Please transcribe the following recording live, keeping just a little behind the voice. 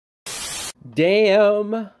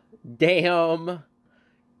Damn, damn,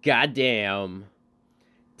 goddamn.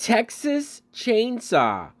 Texas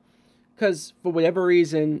Chainsaw. Because for whatever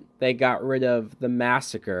reason, they got rid of the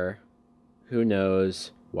massacre. Who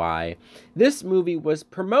knows why? This movie was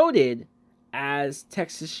promoted as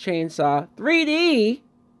Texas Chainsaw 3D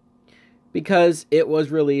because it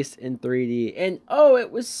was released in 3D. And oh,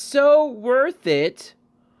 it was so worth it.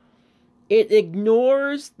 It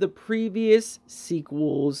ignores the previous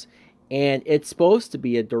sequels, and it's supposed to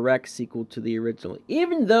be a direct sequel to the original.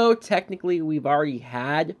 Even though technically we've already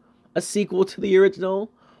had a sequel to the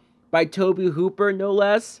original by Toby Hooper, no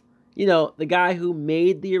less. You know, the guy who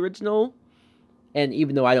made the original. And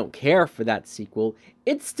even though I don't care for that sequel,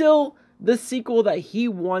 it's still the sequel that he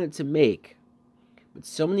wanted to make. But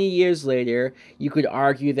so many years later, you could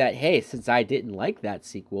argue that, hey, since I didn't like that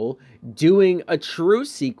sequel, doing a true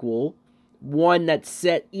sequel, one that's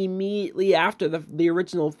set immediately after the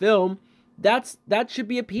original film, that should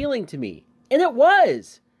be appealing to me. And it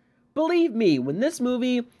was. Believe me, when this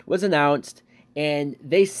movie was announced and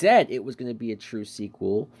they said it was going to be a true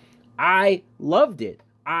sequel, I loved it.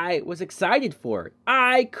 I was excited for it.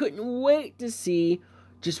 I couldn't wait to see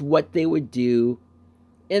just what they would do.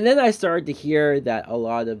 And then I started to hear that a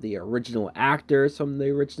lot of the original actors from the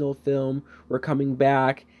original film were coming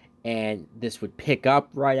back, and this would pick up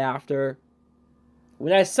right after.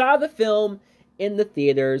 When I saw the film in the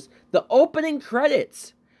theaters, the opening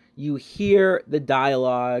credits, you hear the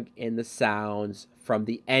dialogue and the sounds from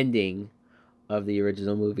the ending of the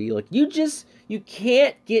original movie. Like, you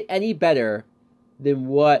can't get any better than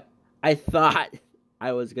what I thought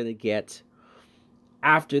I was going to get.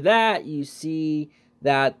 After that, you see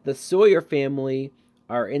that the Sawyer family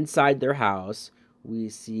are inside their house. We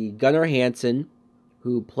see Gunnar Hansen,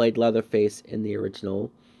 who played Leatherface in the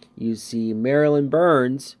original. You see Marilyn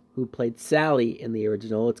Burns, who played Sally in the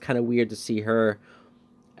original. It's kind of weird to see her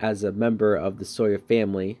as a member of the Sawyer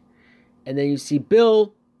family. And then you see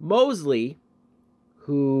Bill Moseley,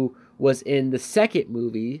 who was in the second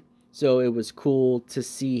movie. So it was cool to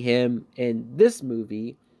see him in this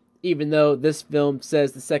movie, even though this film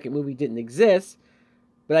says the second movie didn't exist.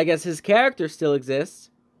 But I guess his character still exists.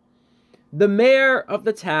 The mayor of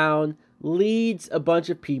the town leads a bunch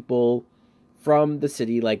of people from the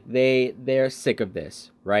city. Like, they're sick of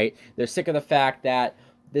this, right? They're sick of the fact that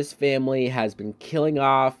this family has been killing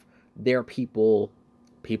off their people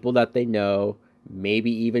that they know,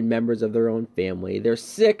 maybe even members of their own family. They're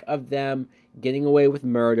sick of them getting away with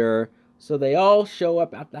murder. So they all show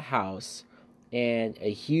up at the house, and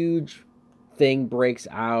a huge thing breaks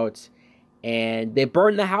out, and they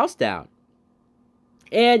burn the house down.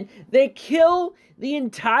 And they kill the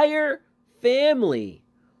entire family.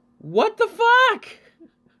 What the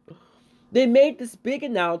fuck? They made this big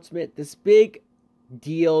announcement, this big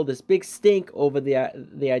deal, this big stink over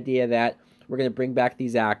the idea that we're going to bring back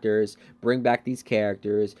these actors, bring back these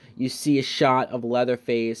characters. You see a shot of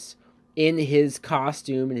Leatherface in his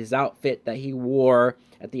costume and his outfit that he wore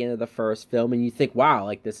at the end of the first film, and you think, wow,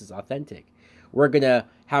 like, this is authentic. We're going to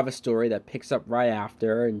have a story that picks up right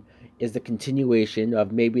after and is the continuation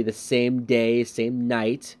of maybe the same day, same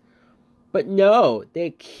night. But no,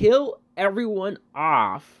 they kill everyone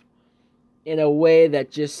off in a way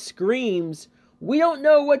that just screams, we don't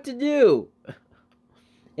know what to do.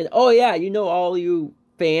 And oh yeah, you know, all you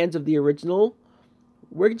fans of the original,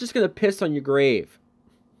 we're just going to piss on your grave.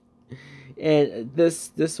 And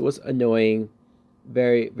this was annoying.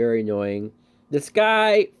 Very, very annoying. This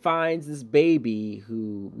guy finds this baby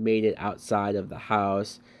who made it outside of the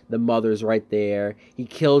house. The mother's right there. He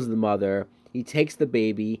kills the mother. He takes the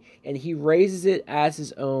baby and he raises it as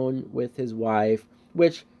his own with his wife,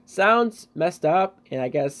 which sounds messed up, and I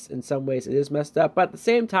guess in some ways it is messed up, but at the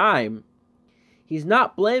same time, he's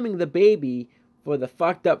not blaming the baby for the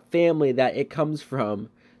fucked up family that it comes from.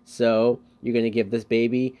 So you're going to give this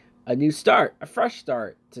baby a new start, a fresh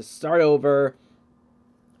start, to start over.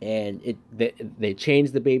 And they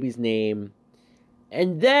change the baby's name.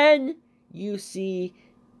 And then you see,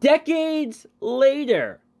 decades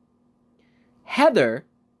later, Heather,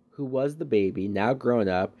 who was the baby, now grown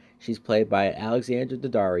up, she's played by Alexandra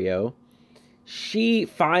Daddario. She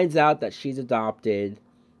finds out that she's adopted.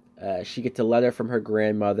 She gets a letter from her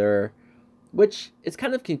grandmother, which is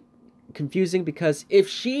kind of confusing, because if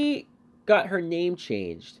she got her name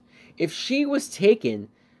changed, if she was taken,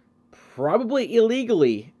 probably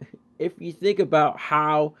illegally, if you think about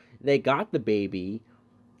how they got the baby,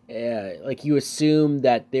 like, you assume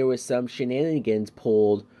that there was some shenanigans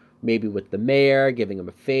pulled, maybe with the mayor giving him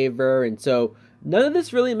a favor, and so none of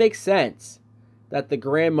this really makes sense, that the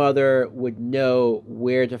grandmother would know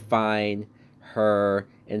where to find her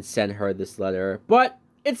and send her this letter. But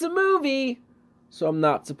it's a movie, so I'm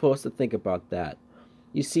not supposed to think about that.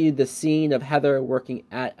 You see the scene of Heather working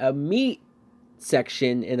at a meat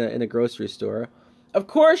section in a grocery store. Of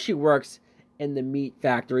course she works in the meat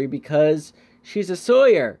factory because she's a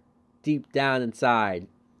Sawyer deep down inside.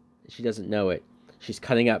 She doesn't know it. She's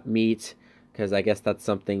cutting up meat because I guess that's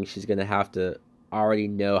something she's going to have to already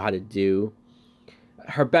know how to do.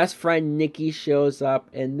 Her best friend Nikki shows up,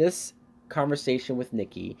 and this conversation with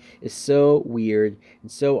Nikki is so weird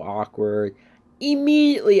and so awkward.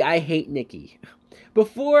 Immediately I hate Nikki.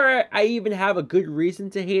 Before I even have a good reason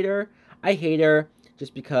to hate her, I hate her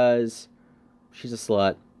just because she's a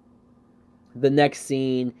slut. The next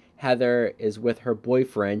scene, Heather is with her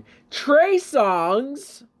boyfriend, Trey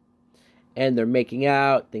Songz, and they're making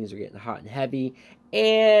out. Things are getting hot and heavy.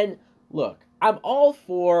 And look, I'm all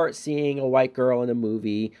for seeing a white girl in a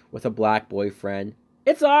movie with a black boyfriend.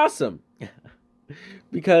 It's awesome.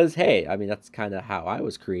 Because, hey, I mean, that's kind of how I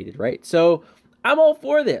was created, right? So I'm all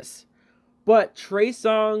for this. But Trey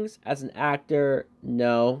Songz as an actor,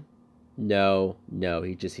 no.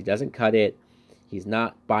 He doesn't cut it. He's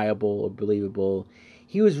not buyable or believable.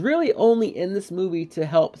 He was really only in this movie to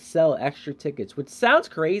help sell extra tickets, which sounds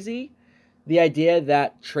crazy. The idea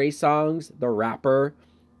that Trey Songz, the rapper,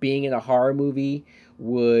 being in a horror movie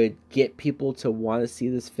would get people to want to see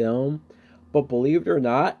this film. But believe it or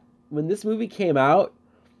not, when this movie came out,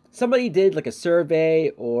 somebody did like a survey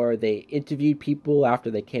or they interviewed people after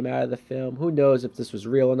they came out of the film. Who knows if this was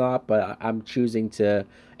real or not, but I'm choosing to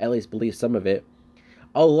at least believe some of it.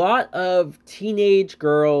 A lot of teenage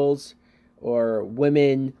girls or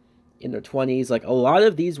women in their 20s, like a lot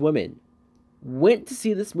of these women went to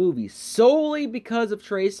see this movie solely because of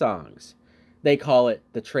Trey Songz. They call it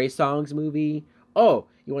the Trey Songz movie. Oh,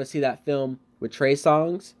 you want to see that film with Trey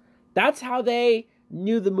Songz? That's how they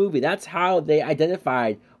knew the movie. That's how they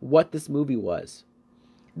identified what this movie was.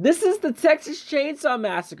 This is the Texas Chainsaw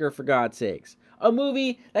Massacre, for God's sakes. A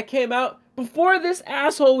movie that came out before this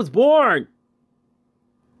asshole was born.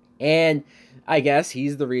 And I guess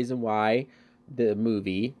he's the reason why the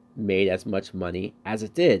movie made as much money as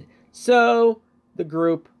it did. So the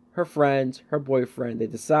group, her friends, her boyfriend, they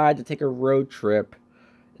decide to take a road trip.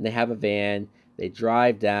 And they have a van. They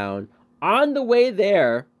drive down. On the way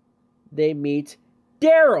there, they meet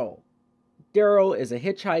Daryl. Daryl is a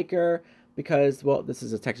hitchhiker because, well, this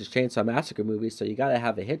is a Texas Chainsaw Massacre movie, so you gotta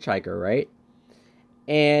have a hitchhiker, right?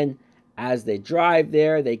 And as they drive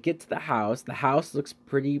there, they get to the house. The house looks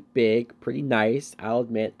pretty big, pretty nice. I'll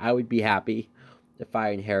admit, I would be happy if I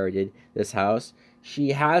inherited this house. She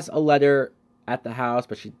has a letter at the house,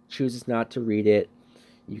 but she chooses not to read it.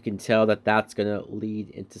 You can tell that that's gonna lead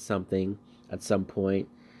into something at some point.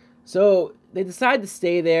 So they decide to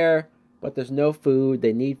stay there, but there's no food.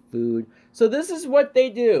 They need food. So this is what they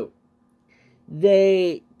do.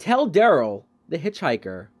 They tell Daryl, the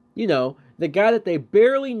hitchhiker, you know, the guy that they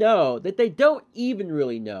barely know, that they don't even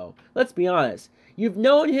really know. Let's be honest. You've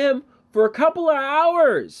known him for a couple of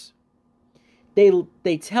hours.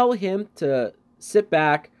 They tell him to sit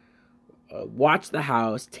back, watch the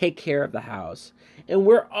house, take care of the house. And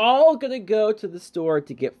we're all going to go to the store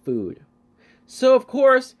to get food. So, of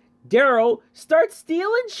course, Daryl starts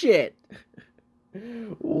stealing shit.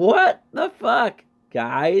 What the fuck,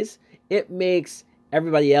 guys? It makes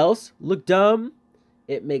everybody else look dumb.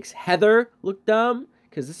 It makes Heather look dumb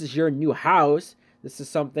because this is your new house. This is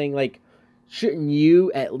something like, shouldn't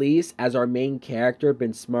you at least, as our main character,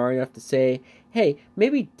 been smart enough to say, hey,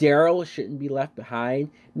 maybe Daryl shouldn't be left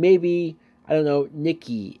behind. Maybe, I don't know,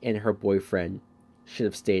 Nikki and her boyfriend should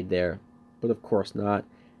have stayed there. But of course not.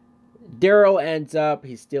 Daryl ends up,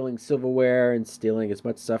 he's stealing silverware and stealing as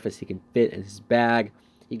much stuff as he can fit in his bag.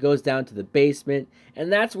 He goes down to the basement,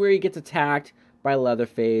 and that's where he gets attacked by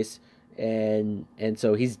Leatherface, and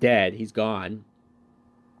so he's dead. He's gone.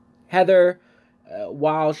 Heather,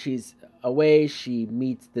 while she's away, she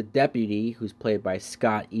meets the deputy, who's played by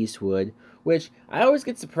Scott Eastwood, which I always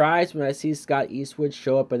get surprised when I see Scott Eastwood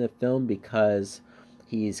show up in a film because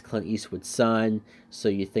he's Clint Eastwood's son, so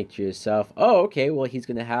you think to yourself, oh, okay, well, he's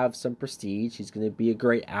going to have some prestige. He's going to be a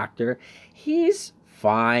great actor. He's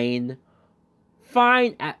fine.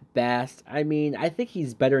 Fine at best. I mean, I think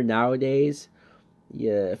he's better nowadays.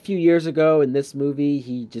 Yeah, a few years ago in this movie,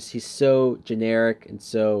 he's so generic and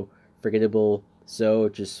so forgettable, so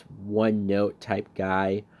just one note type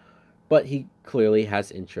guy. But he clearly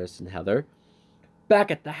has interest in Heather.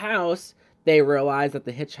 Back at the house, they realize that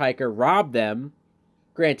the hitchhiker robbed them.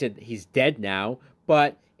 Granted, he's dead now,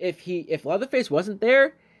 but if Leatherface wasn't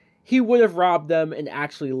there, he would have robbed them and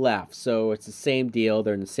actually left. So it's the same deal.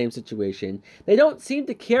 They're in the same situation. They don't seem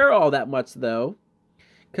to care all that much, though,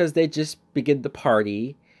 because they just begin to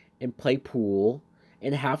party and play pool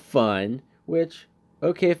and have fun, which,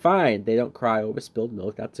 okay, fine. They don't cry over spilled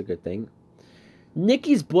milk. That's a good thing.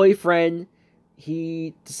 Nikki's boyfriend,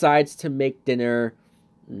 he decides to make dinner.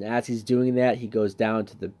 And as he's doing that, he goes down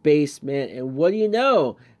to the basement. And what do you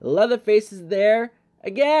know? Leatherface is there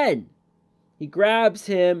again. He grabs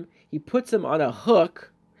him. He puts him on a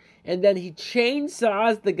hook. And then he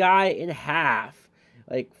chainsaws the guy in half.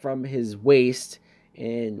 Like from his waist.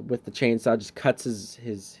 And with the chainsaw just cuts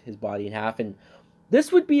his body in half. And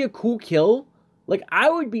this would be a cool kill. Like, I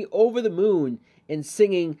would be over the moon and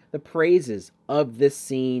singing the praises of this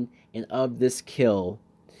scene and of this kill.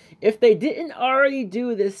 If they didn't already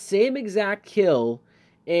do this same exact kill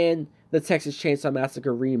in the Texas Chainsaw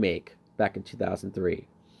Massacre remake back in 2003.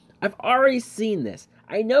 I've already seen this.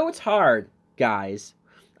 I know it's hard, guys.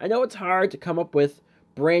 I know it's hard to come up with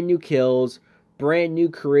brand new kills, brand new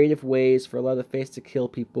creative ways for Leatherface to kill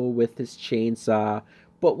people with his chainsaw.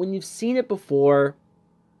 But when you've seen it before,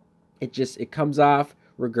 it comes off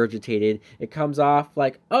regurgitated. It comes off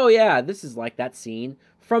like, oh yeah, this is like that scene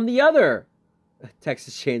from the other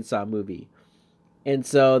Texas Chainsaw movie. And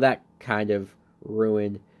so that kind of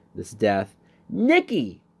ruined this death.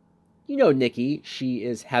 Nikki! You know Nikki. She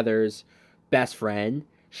is Heather's best friend.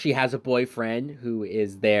 She has a boyfriend who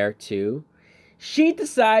is there too. She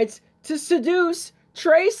decides to seduce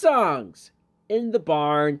Trey Songz in the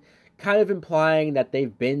barn, kind of implying that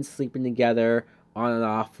they've been sleeping together on and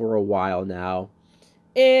off for a while now.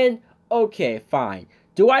 And, okay, fine.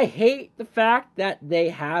 Do I hate the fact that they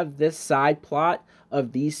have this side plot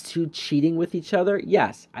of these two cheating with each other?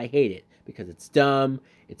 Yes, I hate it. Because it's dumb,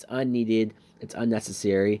 it's unneeded, it's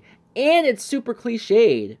unnecessary, and it's super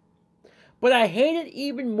cliched. But I hate it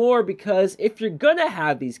even more because if you're gonna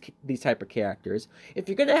have these type of characters, if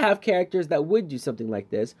you're gonna have characters that would do something like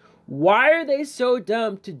this, why are they so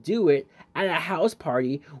dumb to do it at a house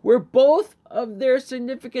party where both of their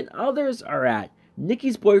significant others are at?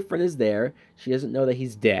 Nikki's boyfriend is there. She doesn't know that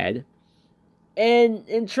he's dead. And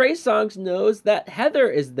Trey Songz knows that Heather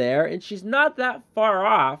is there, and she's not that far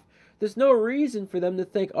off. There's no reason for them to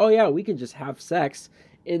think, oh yeah, we can just have sex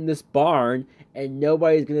in this barn, and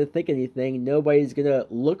nobody's going to think anything. Nobody's going to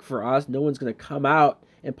look for us. No one's going to come out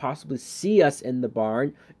and possibly see us in the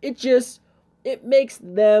barn. It makes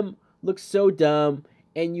them look so dumb,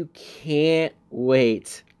 and you can't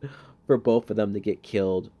wait for both of them to get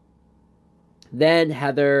killed. Then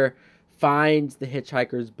Heather finds the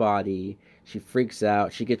hitchhiker's body. She freaks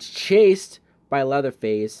out. She gets chased by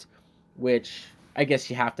Leatherface, which I guess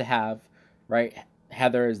you have to have, right?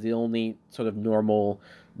 Heather is the only sort of normal,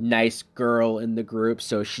 nice girl in the group,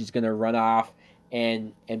 so she's going to run off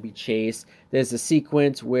and be chased. There's a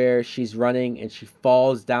sequence where she's running and she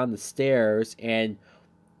falls down the stairs, and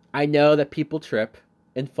I know that people trip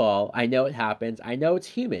and fall. I know it happens. I know it's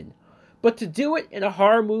human. But to do it in a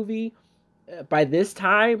horror movie by this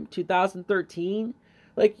time, 2013,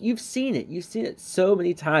 like, you've seen it. You've seen it so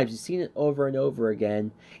many times. You've seen it over and over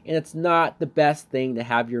again. And it's not the best thing to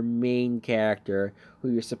have your main character, who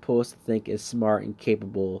you're supposed to think is smart and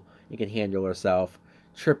capable and can handle herself,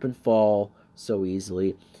 trip and fall so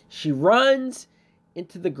easily. She runs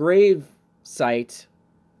into the grave site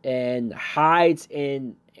and hides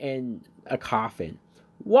in a coffin.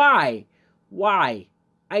 Why?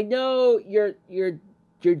 I know you're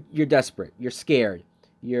desperate. You're scared.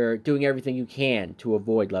 You're doing everything you can to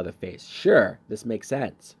avoid Leatherface. Sure, this makes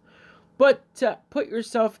sense. But to put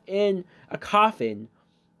yourself in a coffin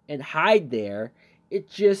and hide there,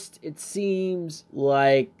 it seems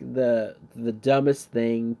like the dumbest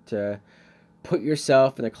thing to put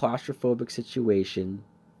yourself in a claustrophobic situation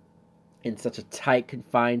in such a tight,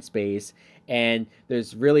 confined space, and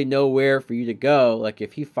there's really nowhere for you to go. Like,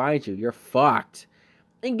 if he finds you, you're fucked.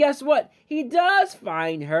 And guess what? He does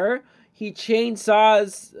find her. He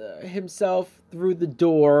chainsaws himself through the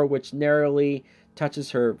door, which narrowly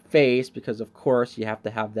touches her face, because of course you have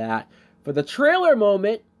to have that for the trailer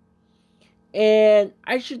moment. And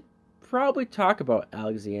I should probably talk about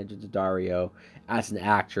Alexandra Daddario as an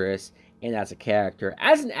actress and as a character.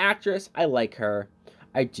 As an actress, I like her.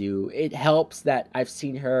 I do. It helps that I've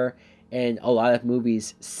seen her in a lot of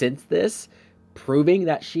movies since this, proving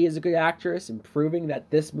that she is a good actress and proving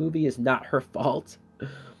that this movie is not her fault.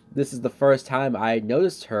 This is the first time I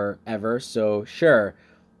noticed her ever, so sure,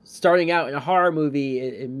 starting out in a horror movie,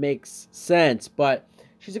 it makes sense, but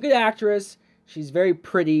she's a good actress, she's very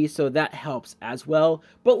pretty, so that helps as well.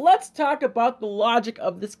 But let's talk about the logic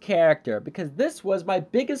of this character, because this was my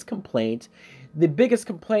biggest complaint. the biggest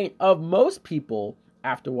complaint of most people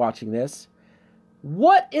after watching this.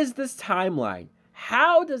 What is this timeline?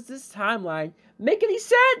 How does this timeline make any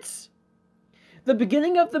sense? The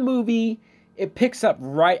beginning of the movie, it picks up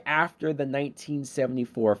right after the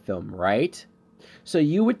 1974 film, right? So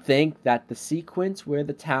you would think that the sequence where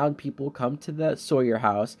the town people come to the Sawyer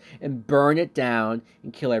house and burn it down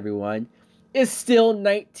and kill everyone is still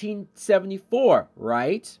 1974,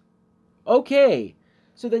 right? Okay,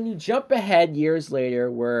 so then you jump ahead years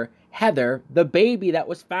later where Heather, the baby that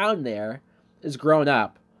was found there, is grown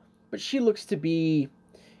up, but she looks to be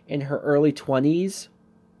in her early 20s.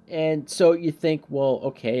 And so you think, well,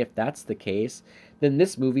 okay, if that's the case, then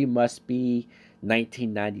this movie must be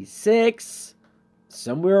 1996,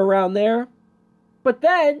 somewhere around there. But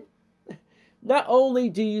then, not only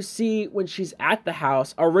do you see when she's at the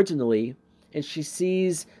house originally, and she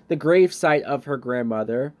sees the gravesite of her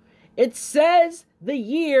grandmother, it says the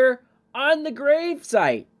year on the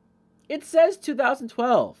gravesite. It says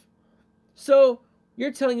 2012. So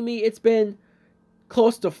you're telling me it's been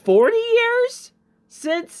close to 40 years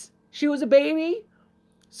since she was a baby?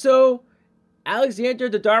 So Alexander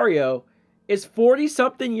Daddario is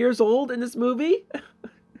 40-something years old in this movie?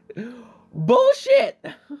 Bullshit!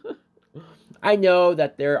 I know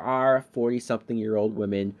that there are 40-something-year-old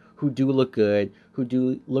women who do look good, who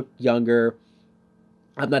do look younger.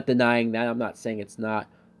 I'm not denying that. I'm not saying it's not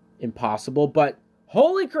impossible, but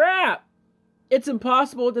holy crap! It's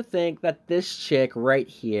impossible to think that this chick right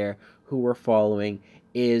here who we're following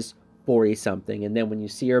is 40-something. And then when you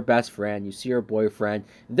see her best friend, you see her boyfriend,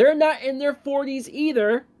 they're not in their 40s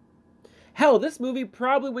either. Hell, this movie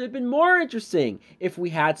probably would have been more interesting if we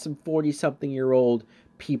had some 40-something-year-old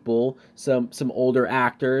people, some older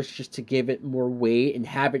actors, just to give it more weight and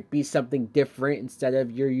have it be something different instead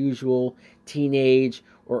of your usual teenage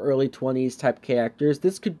or early 20s type characters.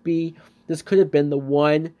 This could have been the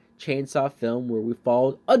one Chainsaw film where we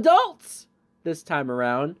followed adults this time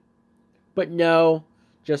around. But no,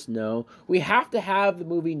 just no. We have to have the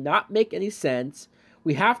movie not make any sense.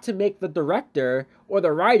 We have to make the director or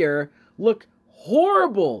the writer look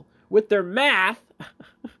horrible with their math.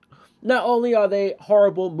 Not only are they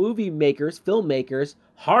horrible movie makers, filmmakers,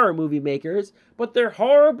 horror movie makers, but they're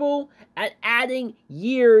horrible at adding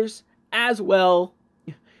years as well.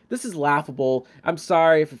 This is laughable. I'm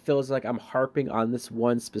sorry if it feels like I'm harping on this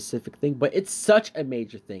one specific thing, but it's such a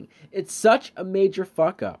major thing. It's such a major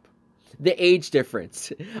fuck up. The age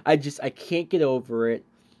difference. I can't get over it.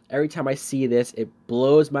 Every time I see this, it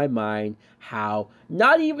blows my mind how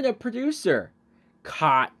not even a producer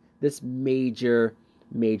caught this major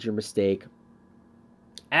mistake.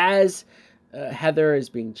 As Heather is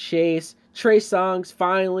being chased, Trey Songz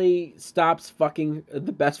finally stops fucking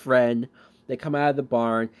the best friend. They come out of the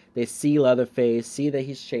barn. They see Leatherface, see that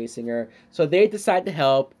he's chasing her. So they decide to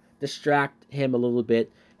help, distract him a little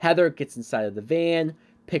bit. Heather gets inside of the van,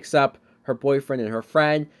 picks up her boyfriend and her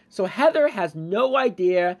friend. So Heather has no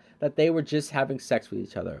idea that they were just having sex with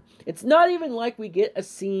each other. It's not even like we get a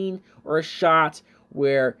scene or a shot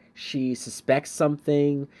where she suspects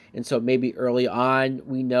something, and so maybe early on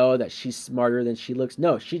we know that she's smarter than she looks.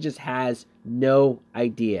 No, she just has no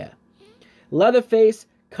idea. Leatherface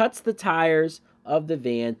cuts the tires of the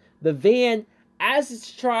van. The van, as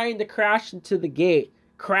it's trying to crash into the gate,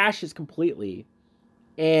 crashes completely.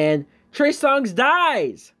 And Trey Songz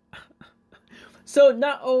dies. So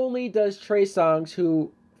not only does Trey Songz,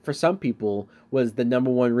 who for some people was the number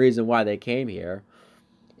one reason why they came here,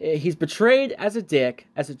 he's betrayed as a dick,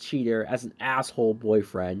 as a cheater, as an asshole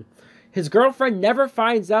boyfriend. His girlfriend never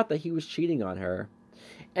finds out that he was cheating on her.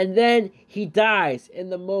 And then he dies in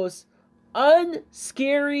the most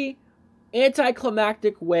unscary,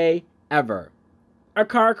 anticlimactic way ever. A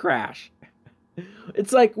car crash.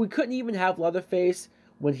 It's like we couldn't even have Leatherface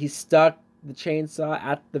when he stuck the chainsaw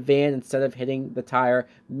at the van instead of hitting the tire.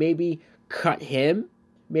 Maybe cut him.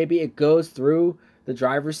 Maybe it goes through the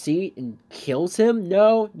driver's seat and kills him.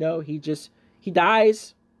 No, he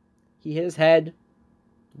dies. He hit his head.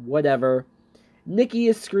 Whatever. Nikki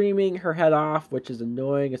is screaming her head off, which is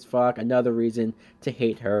annoying as fuck. Another reason to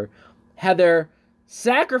hate her. Heather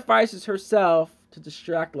sacrifices herself to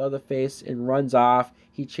distract Leatherface and runs off.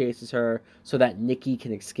 He chases her so that Nikki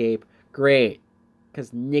can escape. Great,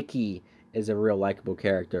 because Nikki is a real likable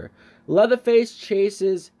character. Leatherface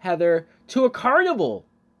chases Heather to a carnival,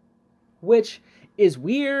 which is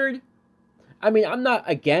weird. I mean, I'm not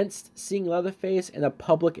against seeing Leatherface in a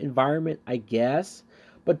public environment, I guess,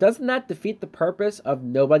 but doesn't that defeat the purpose of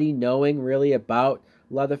nobody knowing really about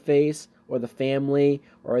Leatherface or the family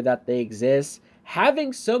or that they exist?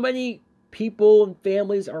 Having so many people and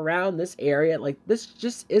families around this area. Like, this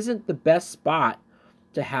just isn't the best spot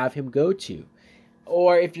to have him go to.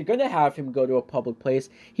 Or if you're going to have him go to a public place,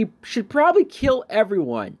 he should probably kill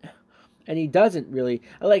everyone. And he doesn't really.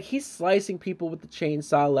 Like, he's slicing people with the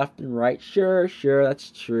chainsaw left and right. Sure,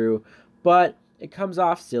 that's true. But it comes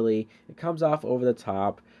off silly. It comes off over the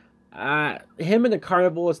top. Him in a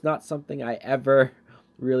carnival is not something I ever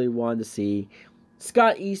really wanted to see.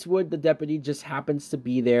 Scott Eastwood, the deputy, just happens to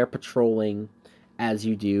be there patrolling, as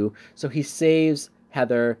you do. So he saves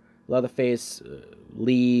Heather. Leatherface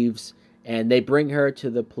leaves, and they bring her to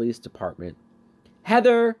the police department.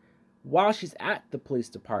 Heather, while she's at the police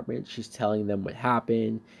department, she's telling them what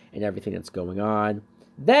happened and everything that's going on.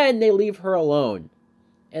 Then they leave her alone,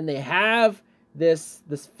 and they have this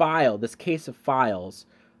file, this case of files,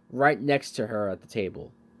 right next to her at the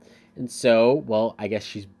table. And so, well, I guess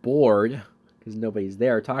she's bored because nobody's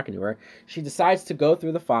there talking to her. She decides to go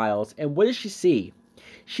through the files, and what does she see?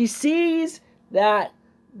 She sees that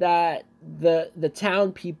the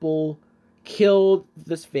town people killed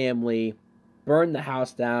this family, burned the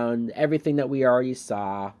house down, everything that we already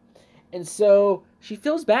saw. And so she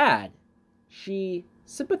feels bad. She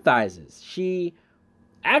sympathizes. She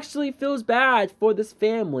actually feels bad for this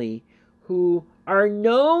family who are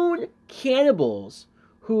known cannibals,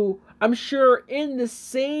 who I'm sure in the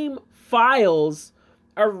same files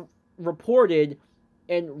are reported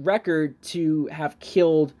and record to have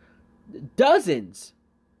killed dozens,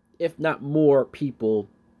 if not more, people,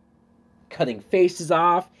 cutting faces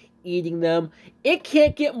off, eating them. It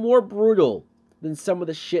can't get more brutal than some of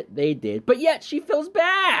the shit they did. But yet she feels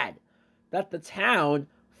bad that the town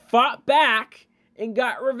fought back and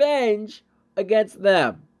got revenge against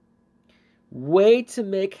them. Way to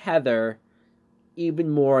make Heather even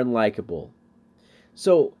more unlikable.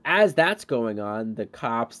 So as that's going on, the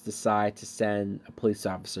cops decide to send a police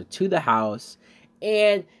officer to the house.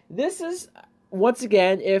 And this is, once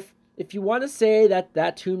again, if you want to say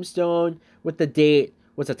that tombstone with the date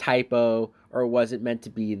was a typo or wasn't meant to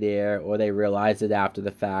be there, or they realized it after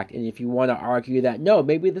the fact, and if you want to argue that, no,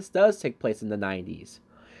 maybe this does take place in the 90s,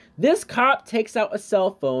 this cop takes out a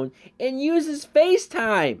cell phone and uses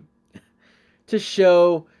FaceTime to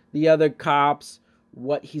show the other cops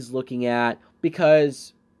what he's looking at,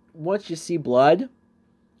 because once you see blood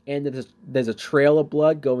and there's a trail of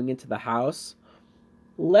blood going into the house,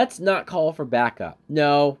 let's not call for backup.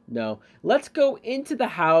 No. Let's go into the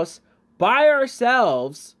house by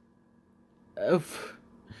ourselves.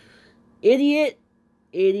 Idiot.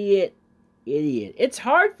 It's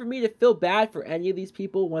hard for me to feel bad for any of these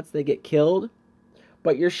people once they get killed,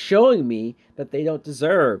 but you're showing me that they don't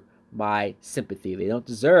deserve my sympathy. They don't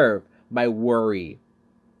deserve my worry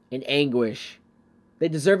and anguish. They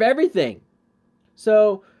deserve everything.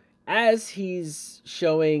 So as he's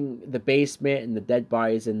showing the basement and the dead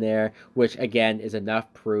bodies in there, which again is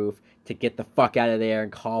enough proof to get the fuck out of there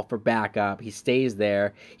and call for backup, he stays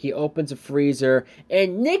there. He opens a freezer,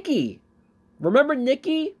 and Nikki, remember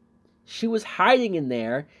Nikki? She was hiding in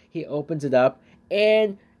there. He opens it up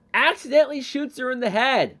and accidentally shoots her in the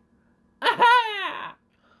head. Aha!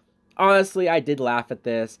 Honestly, I did laugh at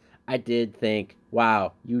this. I did think,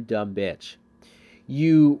 wow, you dumb bitch.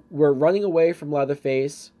 You were running away from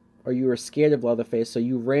Leatherface, or you were scared of Leatherface, so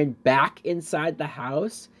you ran back inside the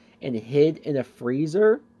house and hid in a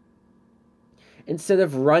freezer instead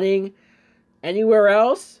of running anywhere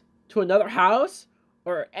else to another house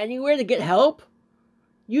or anywhere to get help.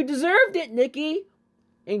 You deserved it, Nikki.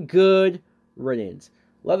 And good riddance.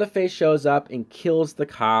 Leatherface shows up and kills the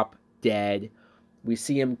cop dead. We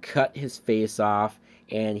see him cut his face off,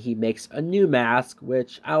 and he makes a new mask,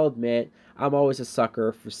 which I'll admit, I'm always a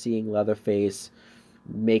sucker for seeing Leatherface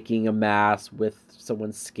making a mask with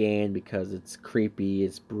someone's skin because it's creepy,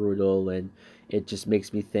 it's brutal, and it just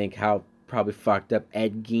makes me think how probably fucked up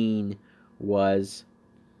Ed Gein was.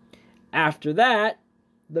 After that,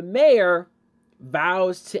 the mayor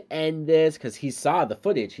vows to end this because he saw the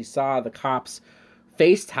footage. He saw the cops'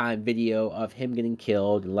 FaceTime video of him getting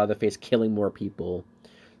killed and Leatherface killing more people.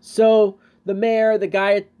 So the mayor, the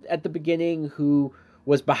guy at the beginning who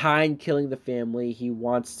was behind killing the family, he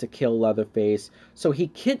wants to kill Leatherface. So he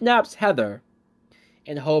kidnaps Heather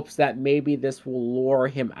and hopes that maybe this will lure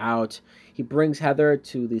him out. He brings Heather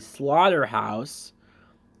to the slaughterhouse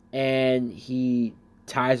and he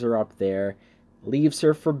ties her up there, leaves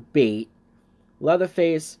her for bait.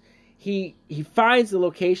 Leatherface, he finds the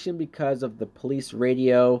location because of the police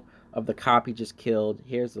radio of the cop he just killed.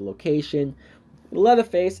 Here's the location.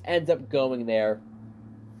 Leatherface ends up going there,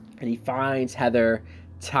 and he finds Heather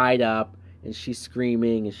tied up, and she's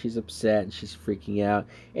screaming, and she's upset, and she's freaking out.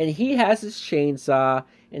 And he has his chainsaw,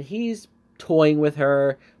 and he's toying with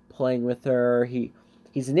her, playing with her.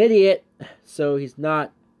 He's an idiot, so he's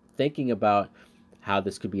not thinking about how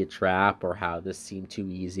this could be a trap or how this seemed too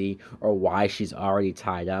easy or why she's already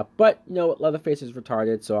tied up. But, you know what, Leatherface is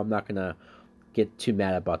retarded, so I'm not going to get too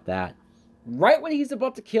mad about that. Right when he's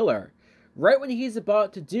about to kill her, right when he's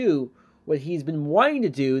about to do what he's been wanting to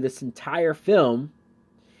do this entire film,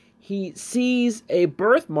 he sees a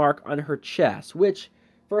birthmark on her chest, which,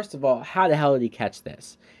 first of all, how the hell did he catch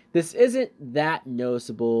this? This isn't that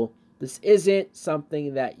noticeable. This isn't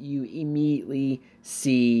something that you immediately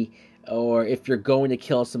see, or if you're going to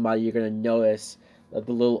kill somebody, you're going to notice the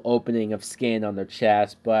little opening of skin on their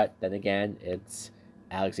chest. But then again, it's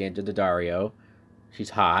Alexandra Daddario. She's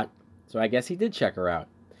hot, so I guess he did check her out.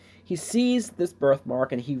 He sees this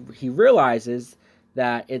birthmark, and he realizes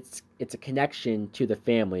that it's a connection to the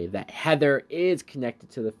family, that Heather is connected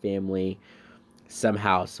to the family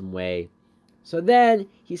somehow, some way. So then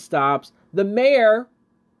he stops. The mayor,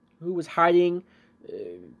 who was hiding,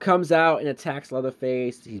 comes out and attacks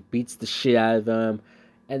Leatherface. He beats the shit out of him.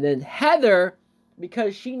 And then Heather,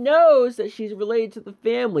 because she knows that she's related to the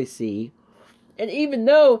family, see, and even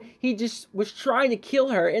though he just was trying to kill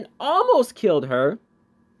her and almost killed her,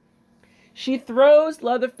 she throws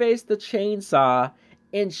Leatherface the chainsaw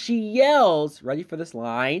and she yells, ready for this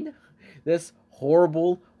line, this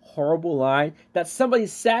horrible, horrible line that somebody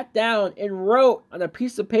sat down and wrote on a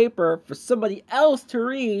piece of paper for somebody else to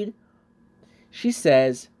read. She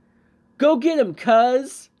says, "Go get him,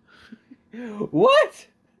 cuz." What?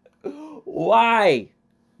 Why?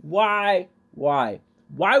 Why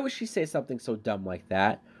would she say something so dumb like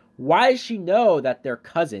that? Why does she know that they're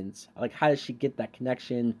cousins? Like, how does she get that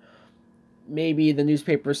connection? Maybe the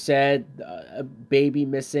newspaper said a baby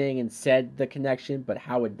missing and said the connection, but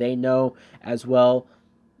how would they know as well?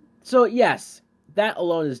 So yes, that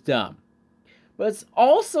alone is dumb. But it's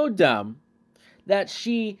also dumb that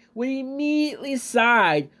she would immediately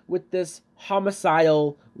side with this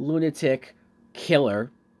homicidal lunatic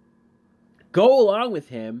killer, go along with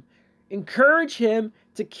him, encourage him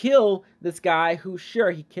to kill this guy who,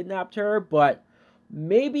 sure, he kidnapped her, but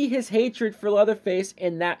maybe his hatred for Leatherface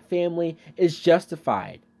and that family is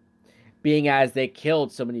justified, being as they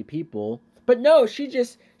killed so many people. But no, she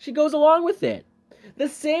goes along with it. The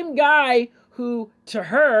same guy who, to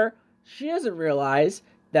her, she doesn't realize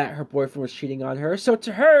that her boyfriend was cheating on her. So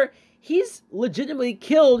to her, he's legitimately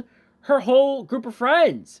killed her whole group of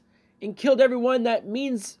friends and killed everyone that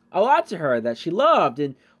means a lot to her, that she loved.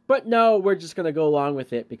 But no, we're just going to go along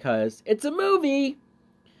with it because it's a movie.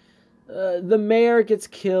 The mayor gets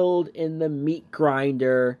killed in the meat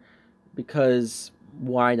grinder because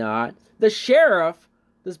why not? The sheriff,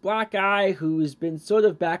 this black guy who's been sort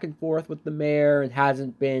of back and forth with the mayor and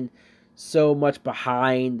hasn't been so much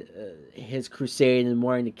behind his crusade and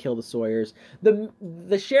wanting to kill the Sawyers.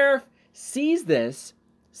 The sheriff sees this,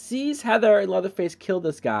 sees Heather and Leatherface kill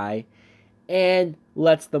this guy, and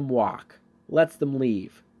lets them walk, lets them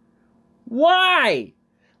leave. Why?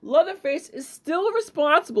 Leatherface is still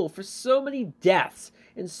responsible for so many deaths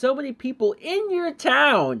and so many people in your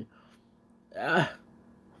town.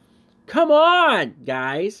 Come on,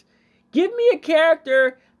 guys. Give me a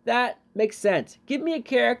character that makes sense. Give me a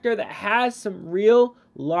character that has some real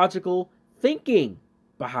logical thinking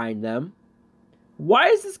behind them. Why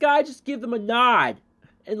does this guy just give them a nod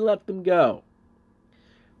and let them go?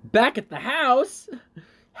 Back at the house,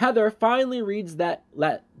 Heather finally reads that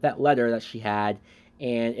letter that she had,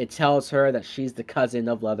 and it tells her that she's the cousin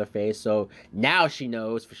of Leatherface, so now she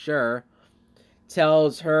knows for sure.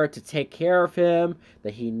 Tells her to take care of him,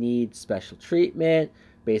 that he needs special treatment.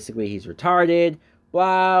 Basically, he's retarded.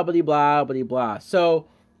 Blah, blah, blah, blah, blah. So,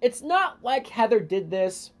 it's not like Heather did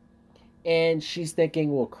this and she's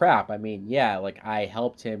thinking, well, crap. I mean, yeah, like, I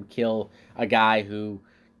helped him kill a guy who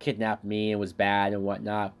kidnapped me and was bad and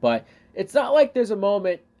whatnot. But it's not like there's a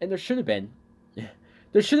moment, and there should have been.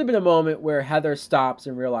 There should have been a moment where Heather stops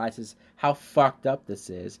and realizes how fucked up this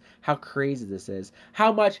is, how crazy this is,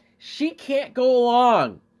 how much she can't go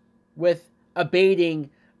along with abating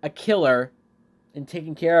a killer and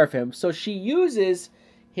taking care of him. So she uses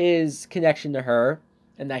his connection to her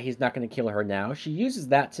and that he's not going to kill her now. She uses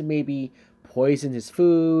that to maybe poison his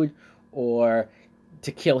food or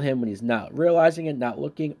to kill him when he's not realizing it, not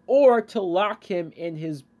looking, or to lock him in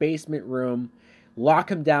his basement room,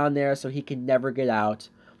 lock him down there so he can never get out.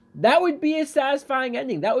 That would be a satisfying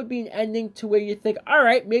ending. That would be an ending to where you think, all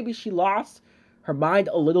right, maybe she lost her mind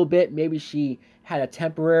a little bit. Maybe she had a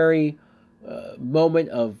temporary moment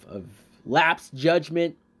of lapsed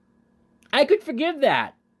judgment. I could forgive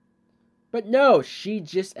that. But no, she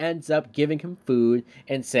just ends up giving him food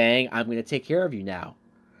and saying, I'm going to take care of you now.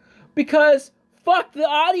 Because fuck the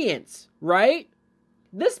audience, right?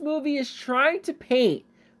 This movie is trying to paint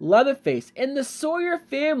Leatherface and the Sawyer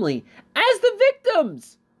family as the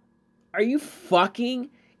victims. Are you fucking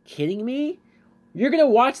kidding me? You're going to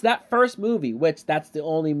watch that first movie, which that's the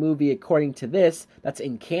only movie according to this that's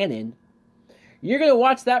in canon. You're going to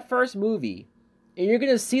watch that first movie, and you're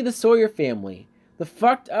going to see the Sawyer family. The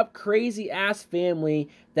fucked up, crazy ass family,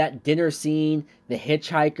 that dinner scene, the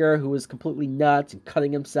hitchhiker who was completely nuts and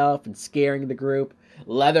cutting himself and scaring the group,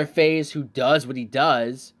 Leatherface who does what he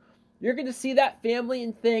does. You're going to see that family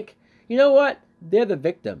and think, you know what? They're the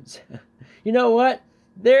victims. You know what?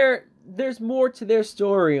 There's more to their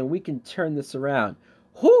story and we can turn this around.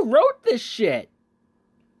 Who wrote this shit?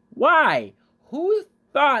 Why? Who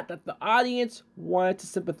thought that the audience wanted to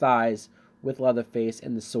sympathize with Leatherface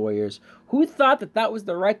and the Sawyers? Who thought that that was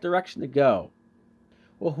the right direction to go?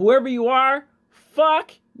 Well, whoever you are,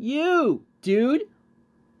 fuck you, dude.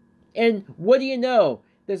 And what do you know?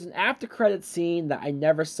 There's an after credit scene that I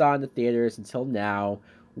never saw in the theaters until now,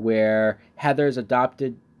 where Heather's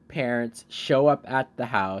adopted parents show up at the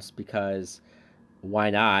house because why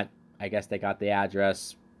not? I guess they got the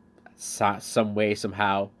address some way,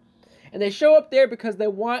 somehow. And they show up there because they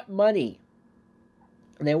want money.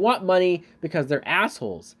 And they want money because they're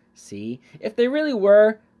assholes. See? If they really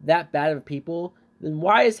were that bad of people, then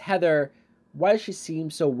why does she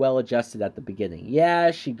seem so well adjusted at the beginning?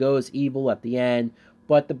 Yeah, she goes evil at the end,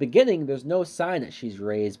 but at the beginning, there's no sign that she's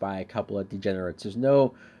raised by a couple of degenerates. There's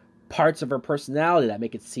no parts of her personality that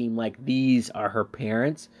make it seem like these are her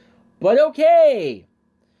parents. But okay.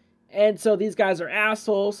 And so these guys are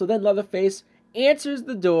assholes. So then Leatherface answers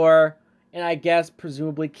the door and I guess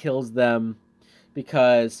presumably kills them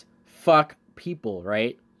because fuck people,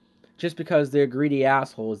 right? Just because they're greedy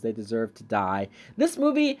assholes, they deserve to die. This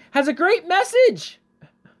movie has a great message.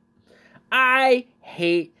 I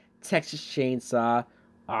hate Texas Chainsaw,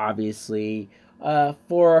 obviously.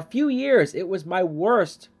 For a few years, it was my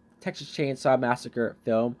worst Texas Chainsaw Massacre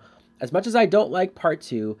film. As much as I don't like Part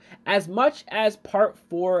 2, as much as Part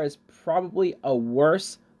 4 is probably a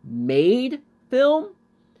worse made film,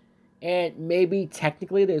 and maybe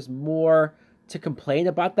technically there's more to complain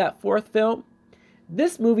about that fourth film,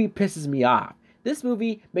 this movie pisses me off. This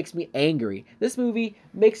movie makes me angry. This movie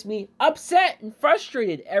makes me upset and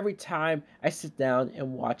frustrated every time I sit down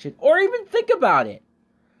and watch it or even think about it.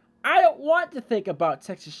 I don't want to think about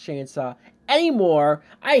Texas Chainsaw anymore.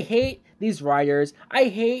 I hate these writers. I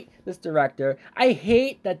hate this director. I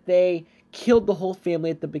hate that they killed the whole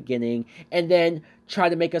family at the beginning and then tried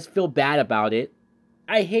to make us feel bad about it.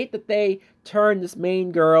 I hate that they turned this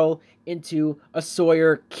main girl into a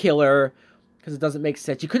Sawyer killer because it doesn't make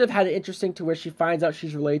sense. You could have had it interesting to where she finds out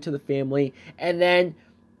she's related to the family and then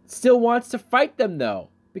still wants to fight them though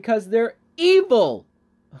because they're evil.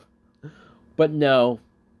 But no.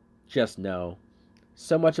 Just no.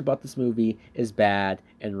 So much about this movie is bad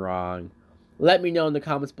and wrong. Let me know in the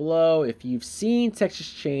comments below if you've seen Texas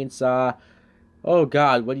Chainsaw. Oh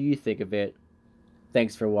God, what do you think of it?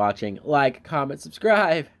 Thanks for watching. Like, comment,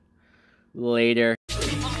 subscribe. Later. Taken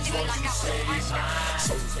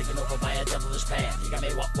over by a devilish path. You got me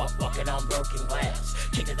walking on broken glass.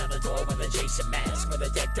 Kicking down the door with a Jason mask. With a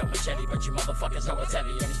deck dome machete, but you motherfuckers know it's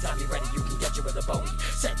heavy. Anytime you ready.